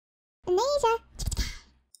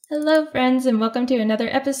Hello friends and welcome to another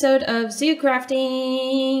episode of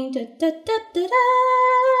ZooCrafting!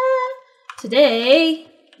 Today,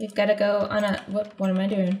 we've got to go on a... What am I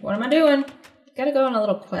doing? We've got to go on a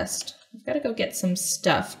little quest. We've got to go get some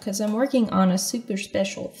stuff because I'm working on a super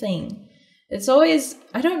special thing. It's always...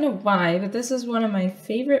 I don't know why, but this is one of my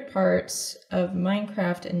favorite parts of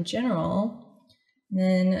Minecraft in general.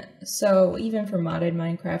 So even for modded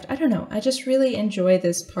Minecraft, I don't know. I just really enjoy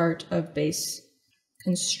this part of base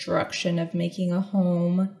construction of making a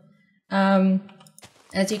home.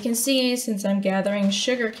 As you can see, since I'm gathering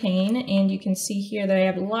sugarcane, and you can see here that I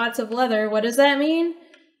have lots of leather, what does that mean?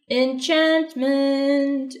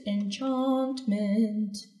 Enchantment!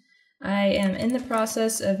 Enchantment! I am in the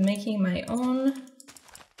process of making my own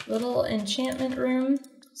little enchantment room,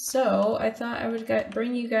 so I thought I would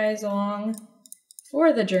bring you guys along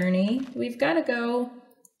for the journey. We've got to go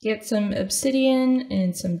get some obsidian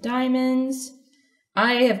and some diamonds.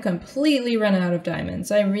 I have completely run out of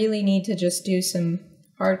diamonds. I really need to just do some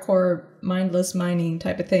hardcore mindless mining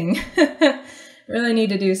type of thing. Really need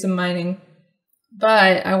to do some mining.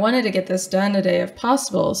 But I wanted to get this done today if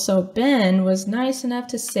possible. So Ben was nice enough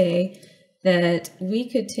to say that we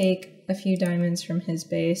could take a few diamonds from his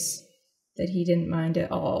base that he didn't mind at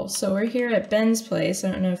all. So we're here at Ben's place.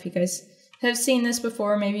 I don't know if you guys have seen this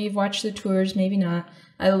before. Maybe you've watched the tours, maybe not.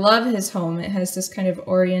 I love his home. It has this kind of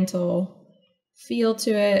oriental feel to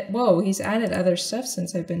it. Whoa, he's added other stuff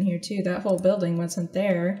since I've been here too. That whole building wasn't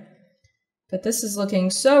there. But this is looking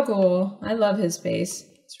so cool. I love his base.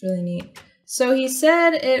 It's really neat. So he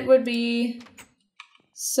said it would be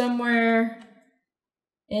somewhere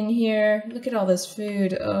in here. Look at all this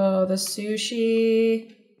food. Oh, the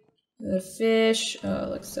sushi, the fish. Oh, it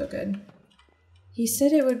looks so good. He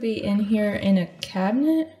said it would be in here in a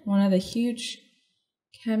cabinet. One of the huge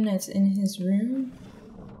cabinets in his room.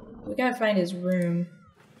 We gotta find his room.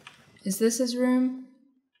 Is this his room?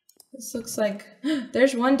 This looks like...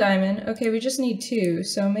 There's one diamond. Okay, we just need two,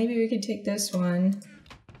 so maybe we could take this one.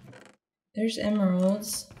 There's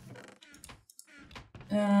emeralds.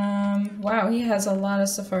 Wow, he has a lot of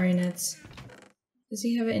safari nets. Does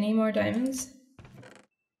he have any more diamonds?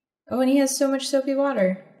 Oh, and he has so much soapy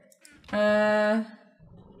water. Well,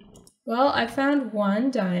 I found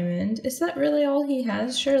one diamond. Is that really all he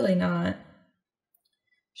has? Surely not.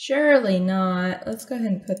 Surely not. Let's go ahead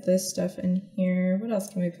and put this stuff in here. What else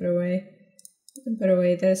can we put away? We can put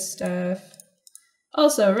away this stuff.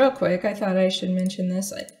 Also, real quick, I thought I should mention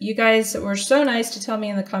this. You guys were so nice to tell me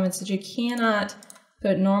in the comments that you cannot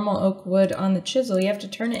put normal oak wood on the chisel. You have to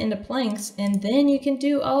turn it into planks, and then you can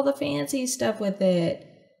do all the fancy stuff with it.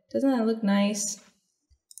 Doesn't that look nice?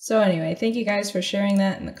 So anyway, thank you guys for sharing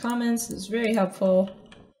that in the comments. It's very helpful.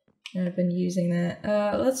 And I've been using that.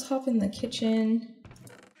 Let's hop in the kitchen.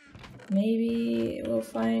 Maybe we'll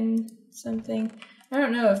find something. I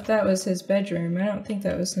don't know if that was his bedroom. I don't think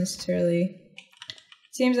that was necessarily...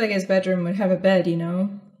 Seems like his bedroom would have a bed, you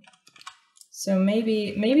know? So maybe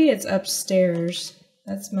it's upstairs.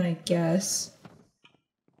 That's my guess.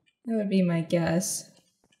 That would be my guess.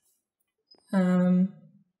 Let's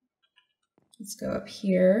go up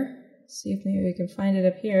here. See if maybe we can find it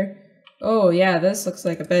up here. Oh yeah, this looks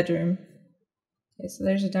like a bedroom. Okay, so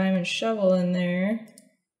there's a diamond shovel in there.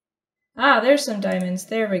 Ah, there's some diamonds.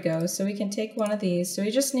 There we go. So we can take one of these. So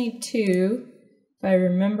we just need two, if I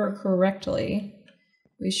remember correctly.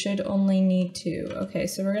 We should only need two. Okay,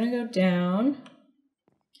 so we're going to go down.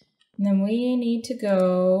 And then we need to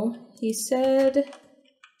go... He said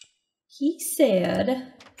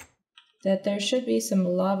that there should be some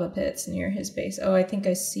lava pits near his base. Oh, I think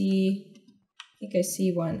I see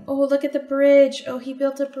one. Oh, look at the bridge. Oh, he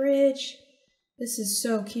built a bridge. This is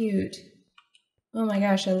so cute. Oh my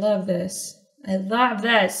gosh, I love this. I love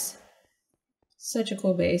this! Such a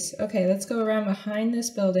cool base. Okay, let's go around behind this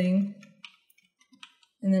building.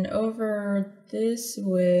 And then over this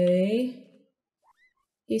way.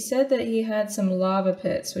 He said that he had some lava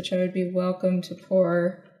pits, which I would be welcome to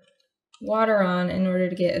pour water on in order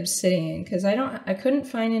to get obsidian. Because I couldn't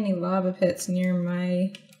find any lava pits near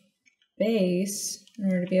my base in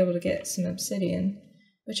order to be able to get some obsidian.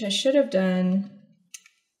 Which I should have done.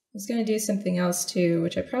 I was going to do something else too,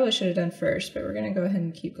 which I probably should have done first, but we're going to go ahead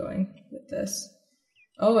and keep going with this.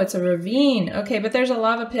 Oh, it's a ravine. Okay, but there's a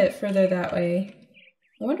lava pit further that way.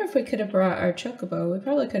 I wonder if we could have brought our chocobo. We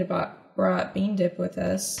probably could have brought Bean Dip with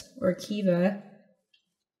us, or Kiva.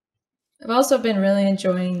 I've also been really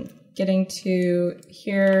enjoying getting to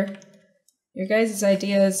hear your guys'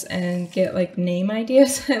 ideas and get like name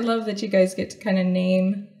ideas. I love that you guys get to kind of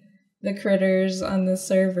name the critters on the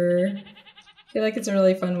server. I feel like it's a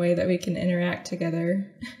really fun way that we can interact together.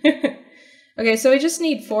 Okay, so we just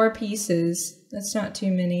need 4 pieces. That's not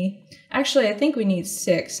too many. Actually, I think we need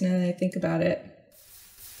 6 now that I think about it.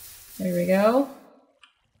 There we go.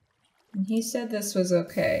 And he said this was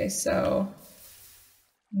okay, so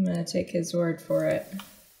I'm gonna take his word for it.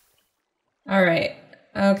 All right.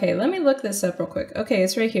 Okay, let me look this up real quick. Okay,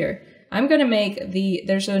 it's right here. I'm gonna make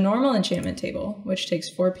there's a normal enchantment table, which takes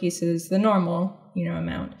 4 pieces, the normal, you know,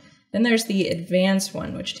 amount. Then there's the advanced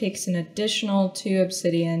one, which takes an additional 2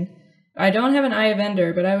 obsidian. I don't have an Eye of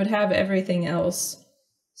Ender, but I would have everything else.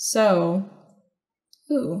 So,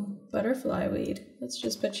 ooh, butterfly weed. Let's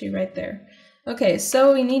just put you right there. Okay,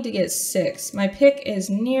 so we need to get 6. My pick is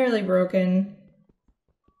nearly broken.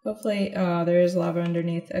 Hopefully, oh, there is lava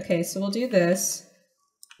underneath. Okay, so we'll do this.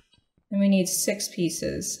 And we need 6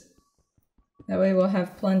 pieces. That way we'll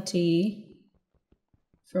have plenty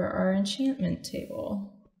for our enchantment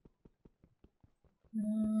table.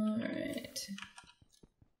 Alright.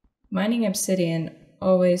 Mining obsidian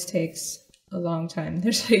always takes a long time.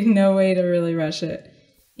 There's like no way to really rush it.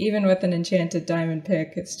 Even with an enchanted diamond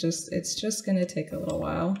pick, it's just gonna take a little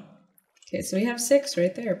while. Okay, so we have 6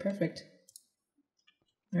 right there, perfect.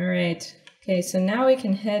 Alright, okay, so now we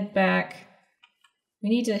can head back. We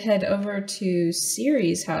need to head over to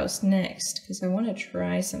Seri's house next, because I want to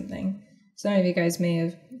try something. Some of you guys may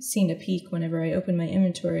have seen a peek whenever I open my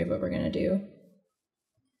inventory of what we're gonna do.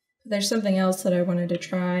 There's something else that I wanted to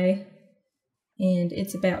try, and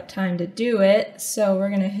it's about time to do it. So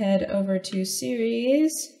we're gonna head over to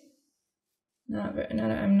Seri's. I'm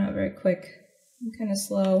not very quick. I'm kind of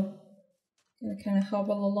slow. Gonna kind of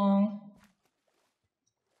hobble along.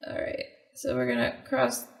 All right, so we're gonna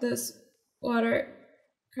cross this water.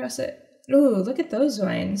 Cross it. Ooh, look at those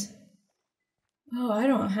vines. Oh, I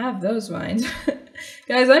don't have those vines,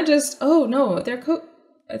 guys. I'm just. Oh no, they're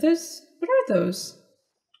are those? What are those?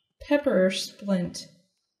 Pepper splint.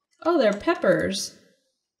 Oh, they're peppers.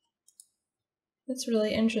 That's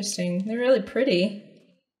really interesting. They're really pretty.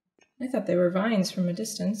 I thought they were vines from a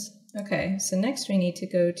distance. Okay, so next we need to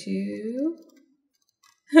go to...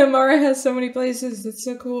 Mara has so many places. That's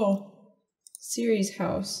so cool. Seri's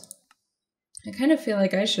house. I kind of feel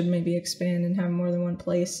like I should maybe expand and have more than one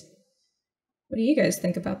place. What do you guys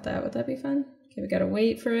think about that? Would that be fun? Okay, we gotta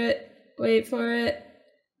wait for it. Wait for it.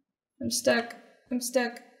 I'm stuck. I'm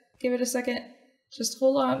stuck. Give it a second. Just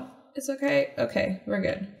hold on. It's okay. Okay, we're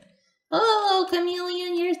good. Oh,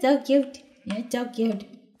 chameleon, you're so cute. You're so cute.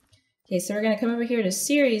 Okay, so we're gonna come over here to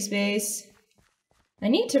Seri's base. I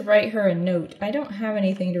need to write her a note. I don't have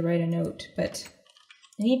anything to write a note, but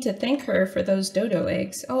I need to thank her for those dodo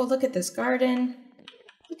eggs. Oh, look at this garden.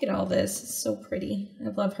 Look at all this. It's so pretty. I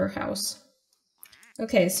love her house.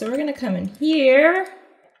 Okay, so we're gonna come in here.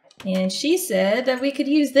 And she said that we could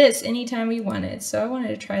use this anytime we wanted, so I wanted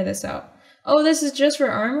to try this out. Oh, this is just for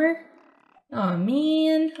armor? Oh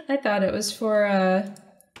man, I thought it was for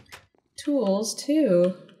tools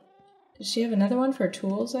too. Does she have another one for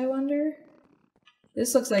tools, I wonder?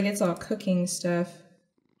 This looks like it's all cooking stuff.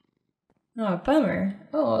 Oh, bummer.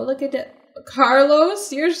 Oh, look at it.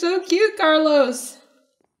 Carlos, you're so cute, Carlos.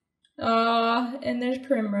 Aw, and there's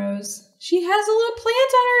Primrose. She has a little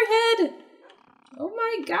plant on her head. Oh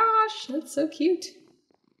my gosh, that's so cute.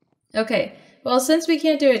 Okay, well, since we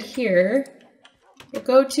can't do it here, we'll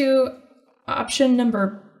go to option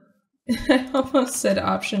number... I almost said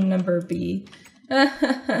option number B.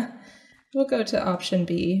 We'll go to option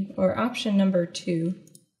B, or option number 2,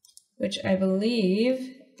 which I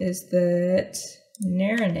believe is that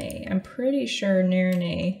Narinay. I'm pretty sure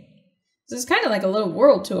Narinay. This is kind of like a little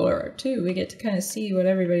world tour, too. We get to kind of see what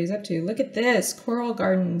everybody's up to. Look at this, Coral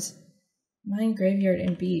Gardens. Mine, Graveyard,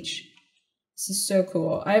 and Beach. This is so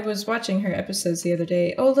cool. I was watching her episodes the other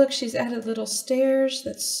day. Oh, look, she's added little stairs.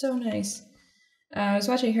 That's so nice. I was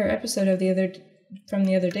watching her episode of from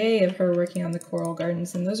the other day of her working on the Coral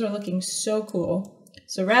Gardens, and those are looking so cool.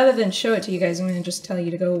 So rather than show it to you guys, I'm going to just tell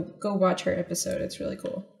you to go watch her episode. It's really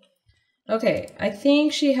cool. Okay, I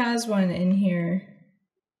think she has one in here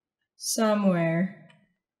somewhere.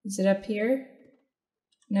 Is it up here?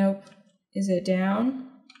 Nope. Is it down?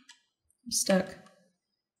 I'm stuck.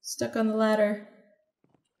 Stuck on the ladder.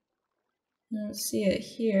 I don't see it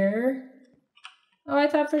here. Oh, I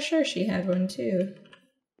thought for sure she had one too.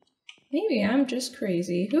 Maybe I'm just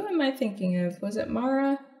crazy. Who am I thinking of? Was it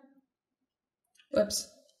Mara? Whoops.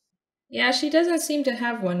 Yeah, she doesn't seem to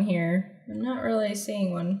have one here. I'm not really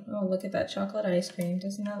seeing one. Oh, look at that chocolate ice cream.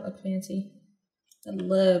 Doesn't that look fancy? I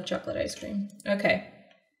love chocolate ice cream. Okay.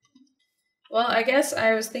 Well, I guess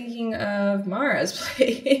I was thinking of Mara's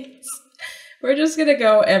place. We're just gonna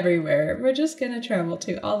go everywhere. We're just gonna travel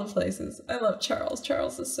to all the places. I love Charles.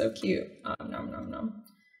 Charles is so cute. Nom nom nom.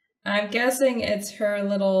 I'm guessing it's her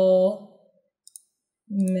little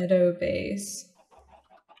meadow base.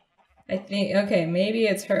 I think, okay, maybe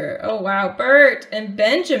it's her. Oh wow, Bert and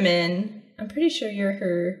Benjamin. I'm pretty sure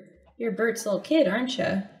you're Bert's little kid, aren't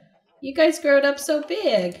you? You guys growed up so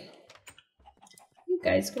big. You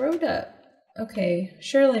guys growed up. Okay,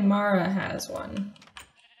 surely Mara has one.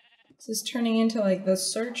 This is turning into like the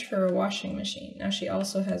search for a washing machine. Now she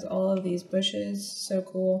also has all of these bushes. So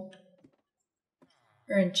cool.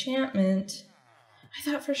 Her enchantment. I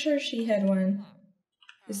thought for sure she had one.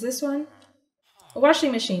 Is this one? A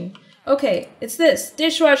washing machine. Okay, it's this.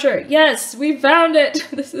 Dishwasher. Yes, we found it.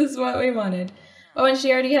 This is what we wanted. Oh, and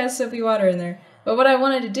she already has soapy water in there. But what I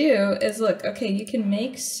wanted to do is look, okay, you can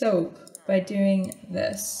make soap by doing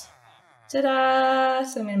this. Ta-da!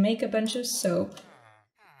 So I'm going to make a bunch of soap.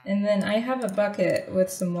 And then I have a bucket with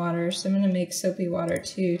some water, so I'm going to make soapy water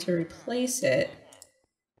too to replace it.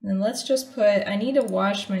 And then let's just put, I need to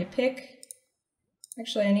wash my pick.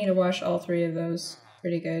 Actually, I need to wash all three of those.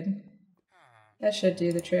 Pretty good. That should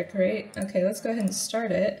do the trick, right? Okay, let's go ahead and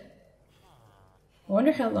start it. I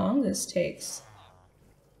wonder how long this takes.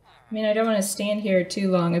 I mean, I don't want to stand here too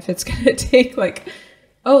long if it's going to take like...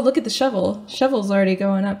 Oh, look at the shovel. Shovel's already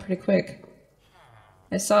going up pretty quick.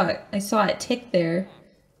 I saw it tick there.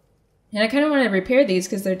 And I kind of want to repair these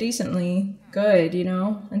because they're decently good, you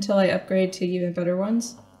know, until I upgrade to even better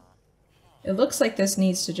ones. It looks like this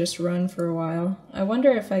needs to just run for a while. I wonder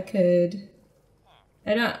if I could...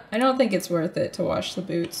 I don't think it's worth it to wash the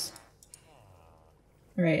boots.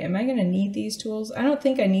 Alright, am I gonna need these tools? I don't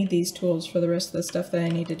think I need these tools for the rest of the stuff that I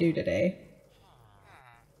need to do today.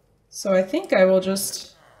 So I think I will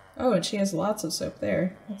just... Oh, and she has lots of soap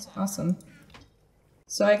there. That's awesome.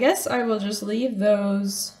 So I guess I will just leave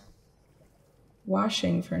those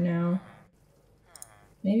washing for now.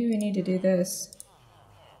 Maybe we need to do this.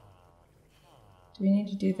 Do we need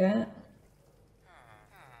to do that?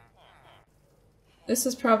 This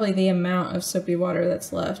is probably the amount of soapy water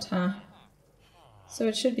that's left, huh? So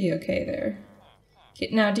it should be okay there.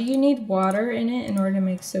 Okay, now, do you need water in it in order to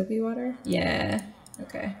make soapy water? Yeah,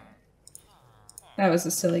 okay. That was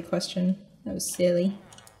a silly question. That was silly.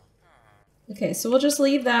 Okay, so we'll just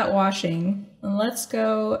leave that washing. And let's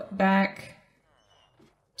go back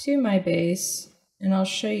to my base. And I'll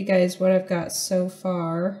show you guys what I've got so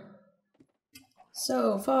far.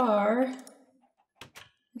 So far...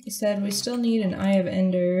 Like I said, we still need an Eye of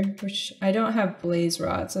Ender, which I don't have blaze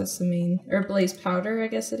rods, that's the main, or blaze powder, I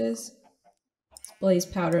guess it is. It's blaze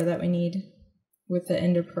powder that we need with the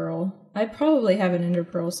Ender Pearl. I probably have an Ender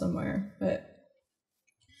Pearl somewhere, but...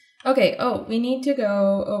 Okay, oh, we need to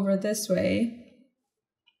go over this way.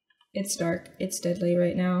 It's dark, it's deadly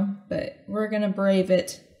right now, but we're gonna brave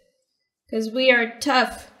it. Because we are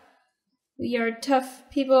tough! We are tough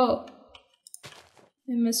people!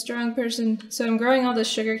 I'm a strong person. So I'm growing all this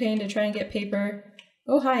sugarcane to try and get paper.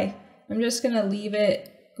 Oh, hi. I'm just gonna leave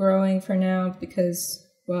it growing for now because,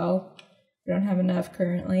 well, I don't have enough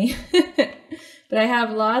currently. But I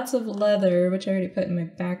have lots of leather, which I already put in my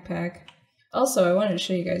backpack. Also, I wanted to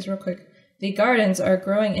show you guys real quick. The gardens are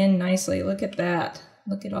growing in nicely. Look at that.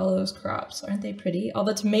 Look at all those crops. Aren't they pretty? All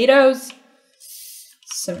the tomatoes.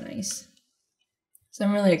 So nice. So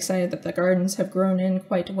I'm really excited that the gardens have grown in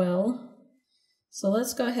quite well. So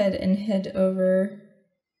let's go ahead and head over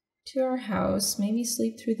to our house, maybe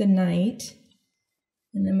sleep through the night,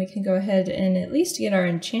 and then we can go ahead and at least get our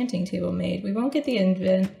enchanting table made. We won't get the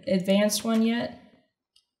advanced one yet,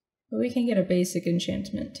 but we can get a basic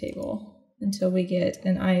enchantment table until we get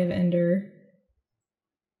an Eye of Ender,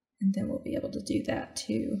 and then we'll be able to do that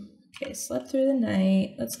too. Okay, slept through the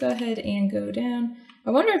night. Let's go ahead and go down.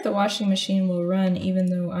 I wonder if the washing machine will run even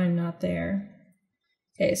though I'm not there.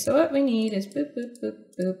 Okay, so what we need is boop, boop, boop,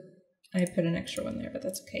 boop. I put an extra one there, but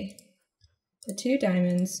that's okay. The 2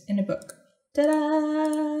 diamonds and a book.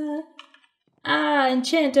 Ta-da! Ah,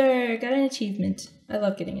 Enchanter! Got an achievement. I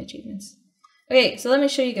love getting achievements. Okay, so let me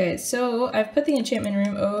show you guys. So I've put the enchantment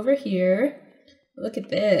room over here. Look at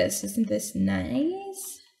this. Isn't this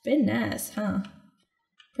nice? Been nice, huh?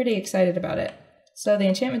 Pretty excited about it. So the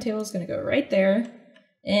enchantment table is going to go right there.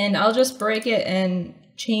 And I'll just break it and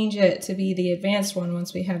change it to be the advanced one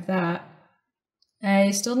once we have that.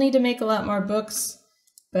 I still need to make a lot more books,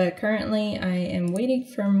 but currently I am waiting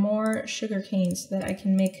for more sugarcane so that I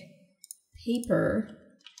can make paper.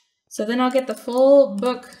 So then I'll get the full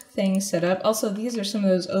book thing set up. Also, these are some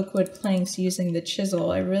of those oak wood planks using the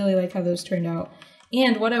chisel. I really like how those turned out.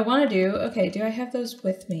 And what I want to do, okay, do I have those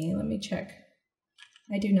with me? Let me check.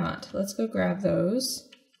 I do not. Let's go grab those.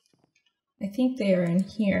 I think they are in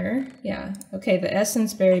here. Yeah, okay, the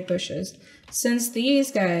essence berry bushes. Since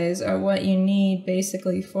these guys are what you need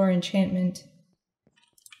basically for enchantment,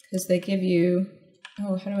 because they give you,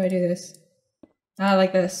 oh, how do I do this? Ah,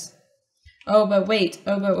 like this. Oh, but wait,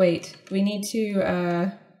 we need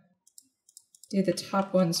to do the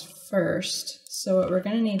top ones first. So what we're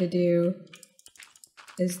gonna need to do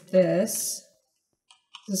is this.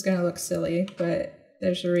 This is gonna look silly, but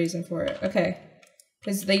there's a reason for it. Okay,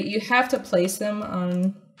 because you have to place them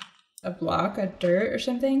on a block of dirt or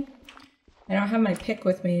something. I don't have my pick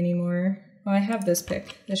with me anymore. Oh, I have this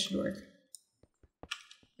pick. This should work.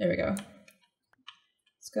 There we go.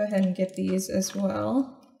 Let's go ahead and get these as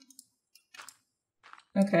well.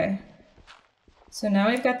 Okay. So now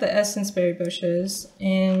we've got the essence berry bushes,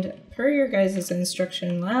 and per your guys'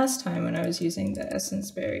 instruction last time when I was using the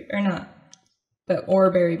essence berry, or not, but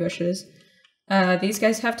ore berry bushes, these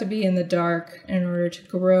guys have to be in the dark in order to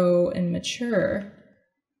grow and mature.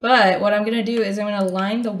 But what I'm going to do is I'm going to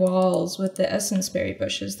line the walls with the essence berry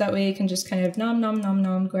bushes. That way you can just kind of nom nom nom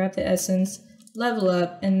nom, grab the essence, level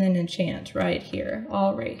up, and then enchant right here,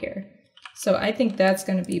 all right here. So I think that's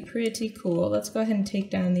going to be pretty cool. Let's go ahead and take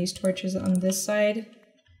down these torches on this side.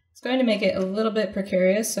 It's going to make it a little bit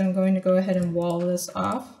precarious, so I'm going to go ahead and wall this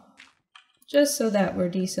off, just so that we're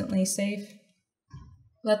decently safe.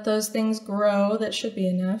 Let those things grow. That should be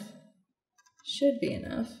enough. Should be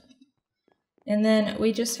enough. And then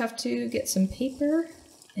we just have to get some paper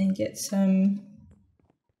and get some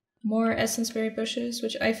more essence berry bushes,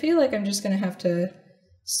 which I feel like I'm just going to have to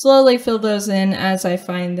slowly fill those in as I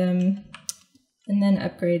find them, and then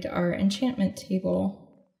upgrade our enchantment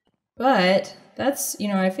table. But that's, you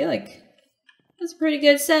know, I feel like that's a pretty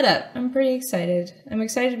good setup. I'm pretty excited. I'm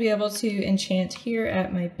excited to be able to enchant here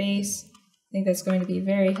at my base. I think that's going to be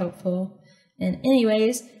very helpful. And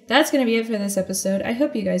anyways, that's going to be it for this episode. I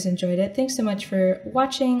hope you guys enjoyed it. Thanks so much for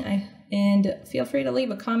watching, and feel free to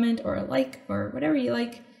leave a comment or a like or whatever you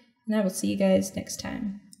like, and I will see you guys next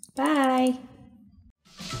time. Bye!